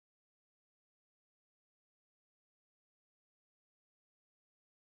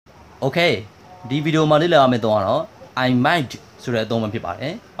Okay ဒီဗီဒီယိုမှာလေ့လာရမယ့်တော့ I might ဆိုတဲ့အသုံးမှဖြစ်ပါတ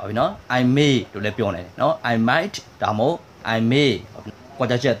ယ်ဟုတ်ပြီနော် I may လို့လည်းပြောနေတယ်နော် I might ဒါမှမဟုတ် I may ကွာ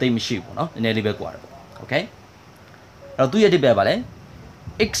ခြားချက်အသိမရှိဘူးပေါ့နော်နည်းနည်းလေးပဲကွာတယ်ပေါ့ Okay အဲ့တော့သူ့ရဲ့အဓိပ္ပာယ်ပါလေ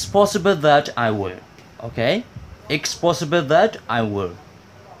It's possible that I will Okay It's possible that I will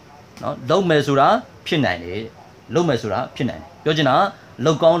နော်လုပ်မယ်ဆိုတာဖြစ်နိုင်တယ်လုပ်မယ်ဆိုတာဖြစ်နိုင်တယ်ပြောချင်တာ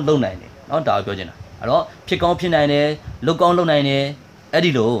လုပ်ကောင်းလုပ်နိုင်တယ်နော်ဒါကိုပြောချင်တာအဲ့တော့ဖြစ်ကောင်းဖြစ်နိုင်တယ်လုပ်ကောင်းလုပ်နိုင်တယ်အဲ့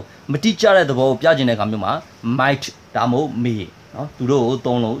ဒီလိုမတိကျတဲ့သဘောကိုပြချင်တဲ့အခါမျိုးမှာ might ဒါမှမဟုတ် may နော်သူတို့ကို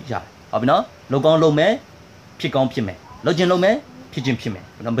သုံးလို့ရတယ်ဟုတ်ပြီနော်လုပ်ကောင်းလုပ်မယ်ဖြစ်ကောင်းဖြစ်မယ်လုပ်ချင်လုပ်မယ်ဖြစ်ချင်းဖြစ်မယ်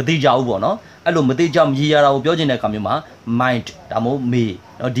နော်မတိကျဘူးပေါ့နော်အဲ့လိုမတိကျမရရတာကိုပြောချင်တဲ့အခါမျိုးမှာ might ဒါမှမဟုတ် may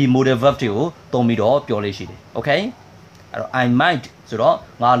နော်ဒီ modal verb တွေကိုသုံးပြီးတော့ပြောလို့ရှိတယ် Okay အဲ့တော့ I might ဆိုတော့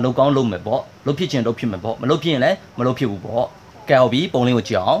ငါလုပ်ကောင်းလုပ်မယ်ပေါ့လုပ်ဖြစ်ချင်းလုပ်ဖြစ်မယ်ပေါ့မလုပ်ဖြစ်ရင်လည်းမလုပ်ဖြစ်ဘူးပေါ့ကဲဟုတ်ပြီပုံလေးကို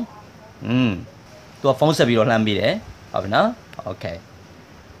ကြည့်အောင်သူကဖုန်းဆက်ပြီးတော့လှမ်းပေးတယ်ဟုတ်ပြီနော် Okay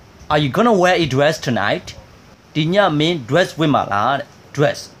Are you gonna wear a dress tonight ဒီညမင်း dress ဝတ်မှာလားတဲ့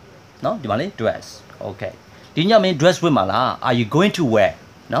dress နော်ဒီမှာလေ dress Okay ဒီညမင်း dress ဝတ်မှာလား Are you going to wear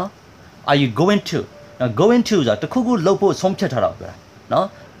နော် Are you going to နော် going to ဆိုတာတခုခုလုပ်ဖို့ဆုံးဖြတ်ထားတာပြောတာနော်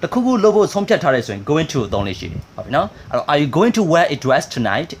တခုခုလုပ်ဖို့ဆုံးဖြတ်ထားတယ်ဆိုရင် going to အသုံးလေးရှိတယ်ဟုတ်ပြီနော်အဲ့တော့ Are you going to wear a dress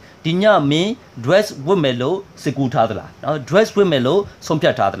tonight ဒီညမင်း dress ဝတ်မယ်လို့စိတ်ကူးထားသလားနော် dress ဝတ်မယ်လို့ဆုံးဖြ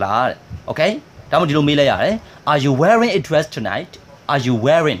တ်ထားသလားတဲ့ Okay ဒါမှမဟုတ်ဒီလိုမေးလိုက်ရတယ် Are you wearing a dress tonight Are you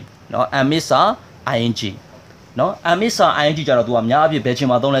wearing နော် amisa ing နော် amisa ing ကြတော့သူကအများအပြည့်ဘယ်ချိန်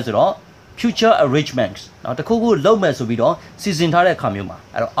မှာသုံးလဲဆိုတော့ future arrangements နော်တခုခုလုပ်မယ်ဆိုပြီးတော့စီစဉ်ထားတဲ့အခါမျိုးမှာ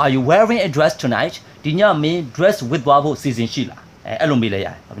အဲ့တော့ Are you wearing a dress tonight ဒီညမင်း dress ဝတ်သွားဖို့စီစဉ်ရှိလားအဲ့လိုမေးလိုက်ရ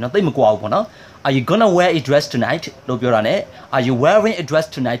တယ်ဟုတ်ပြီနော်သိပ်မကွာဘူးပေါ့နော် Are you gonna wear a dress tonight လို့ပြောတာ ਨੇ Are you wearing a dress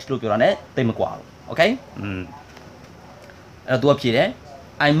tonight လို့ပြောတာ ਨੇ သိပ်မကွာဘူး Okay အဲ့တော့သူကဖြေတယ်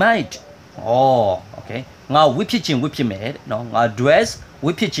I might Okay ငါဝတ်ဖြစ်ခြင်းဝတ်ဖြစ်မယ်နော်ငါ dress ဝ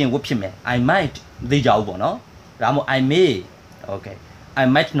တ်ဖြစ်ခြင်းဝတ်ဖြစ်မယ် I might သိကြဘူးပေါ့နော်ဒါမှမဟုတ် I may Okay I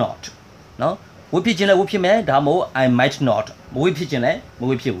might not နော်ဝတ်ဖြစ်ခြင်းလည်းဝတ်ဖြစ်မယ်ဒါမှမဟုတ် I might not မဝတ်ဖြစ်ခြင်းလည်းမ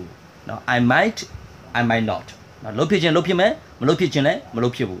ဝတ်ဖြစ်ဘူးနော် I might not နော်လုပ်ဖြစ်ခြင်းလုပ်ဖြစ်မယ်မလုပ်ဖြစ်ခြင်းလည်းမလု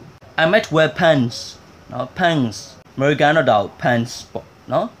ပ်ဖြစ်ဘူး I might wear pants နော် pants American တော့ pants ပေါ့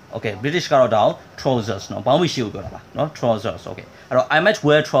နော် Okay British ကတော့ trousers နော်ဘောင်းဘီရှိကိုပြောတာပါနော် trousers Okay အဲ့တော့ I might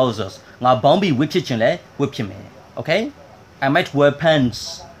wear trousers ငါဘောင်းဘီဝတ်ဖြစ်ခြင်းလည်းဝတ်ဖြစ်မယ် Okay I might wear pants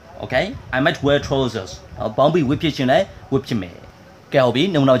Okay I might wear trousers ဘောင်းဘီဝတ်ဖြစ်ခြင်းလည်းဝတ်ဖြစ်မယ်ကဲဟုတ်ပြီ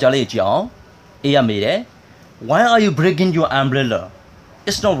နမူနာကြားလေးကြည့်အောင်အေးရမေးတယ် Why are you breaking your umbrella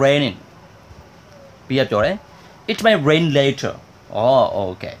It's not raining ပြီးရပြောတယ် It might rain later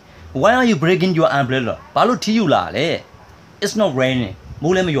Okay Why are you breaking your umbrella ဘာလို့ထီးယူလာလဲ It's not raining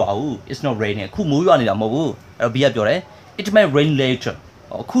မိုးလည်းမရွာဘူး It's not raining အခုမိုးရွာနေတာမဟုတ်ဘူးအဲ့တော့ပြီးရပြောတယ် It might rain later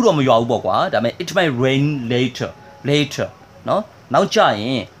အခုတော့မရွာဘူးပေါ့ကွာဒါပေမဲ့ It might rain later နော်နောက်ကျရ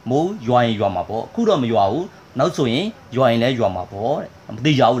င်မိုးရွာရင်ရွာမှာပေါ့အခုတော့မရွာဘူးနောက်ဆိုရင်ရွာရင်လည်းရွာမှာပေါ့တဲ့မ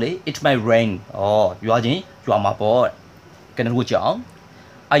သိကြဘူးလေ It might rain ရွာချင်းရွာမှာပေါ့တဲ့ကဲတော့ကြည့်အောင်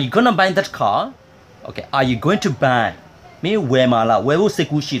Are you gonna buy that car Okay Are you going to buy မင်းဝယ်မှာလားဝယ်ဖို့စိတ်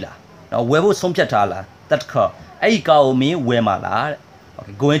ကူးရှိလားနော်ဝယ်ဖို့ဆုံးဖြတ်ထားလား that car အဲ့ဒီကားကိုမင်းဝယ်မှာလားတဲ့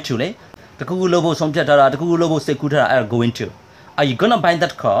Okay going to လေတခုခုလုပ်ဖို့ဆုံးဖြတ်ထားတာတခုခုလုပ်ဖို့စိတ်ကူးထားတာအဲ့ဒါ going to Are you gonna buy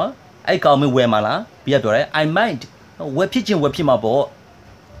that car အဲ့ဒီကားကိုမင်းဝယ်မှာလားပြီးရပြောတယ် I might ဝယ်ဖြစ်ခြင်းဝယ်ဖြစ်မှာပေါ့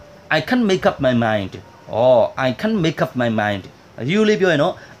I can't make up my mind I can't make up my mind ယူလေးပြောရင်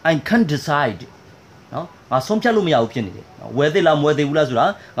တော့ I can't decide နော်ငါဆုံးဖြတ်လို့မရဘူးဖြစ်နေတယ်ဝယ်သေးလားမဝယ်သေးဘူးလားဆိုတာ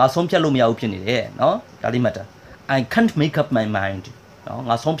ငါဆုံးဖြတ်လို့မရဘူးဖြစ်နေတယ်နော်ဒါလေးမှတ်တာ I can't make up my mind နော်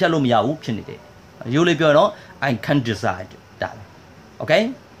ငါဆုံးဖြတ်လို့မရဘူးဖြစ်နေတယ်ယူလေးပြောရင်တော့ I can't decide ဒါပဲ Okay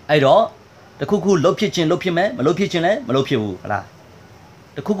အဲ့တော့တခုခုလုပ်ဖြစ်ခြင်းလုပ်ဖြစ်မယ်မလုပ်ဖြစ်ခြင်းလည်းမလုပ်ဖြစ်ဘူးဟုတ်လား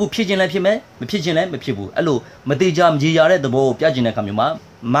တခုခုဖြစ်ခြင်းလည်းဖြစ်မယ်မဖြစ်ခြင်းလည်းမဖြစ်ဘူးအဲ့လိုမတိကျမကြီးရတဲ့သဘောကိုပြချင်တဲ့အခါမျိုးမှာ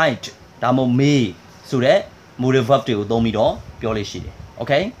might ဒါမှမဟုတ် may ဆိုတဲ့ modal verb တွေကိုသုံးပြီးတော့ပြောလို့ရှိတယ်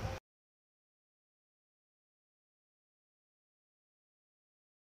Okay